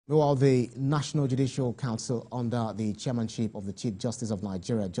Meanwhile, the National Judicial Council, under the chairmanship of the Chief Justice of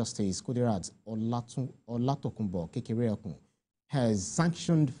Nigeria, Justice Kudirat Olatokunbo Kekere-Ekun, has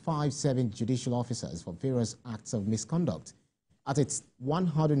sanctioned 5 judicial officers for various acts of misconduct. At its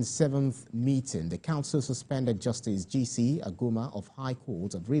 107th meeting, the council suspended Justice G.C. Aguma of High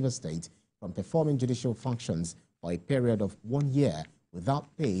Court of Rivers State from performing judicial functions for a period of 1 year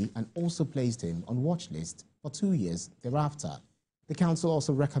without pay and also placed him on watch list for 2 years thereafter. The council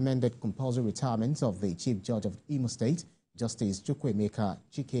also recommended compulsory retirement of the Chief Judge of Imo State, Justice Chukwuemeka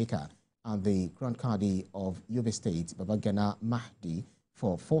Chikeka, and the Grand Kadi of Yobe State, Babagana Mahdi,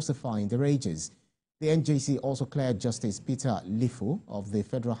 for falsifying their ages. The NJC also cleared Justice Peter Lifu of the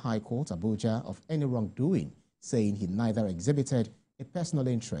Federal High Court, Abuja, of any wrongdoing, saying he neither exhibited a personal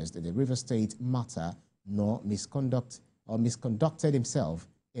interest in the River State matter nor misconducted himself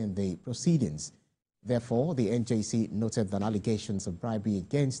in the proceedings. Therefore, the NJC noted that allegations of bribery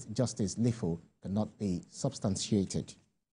against Justice Lifu cannot be substantiated.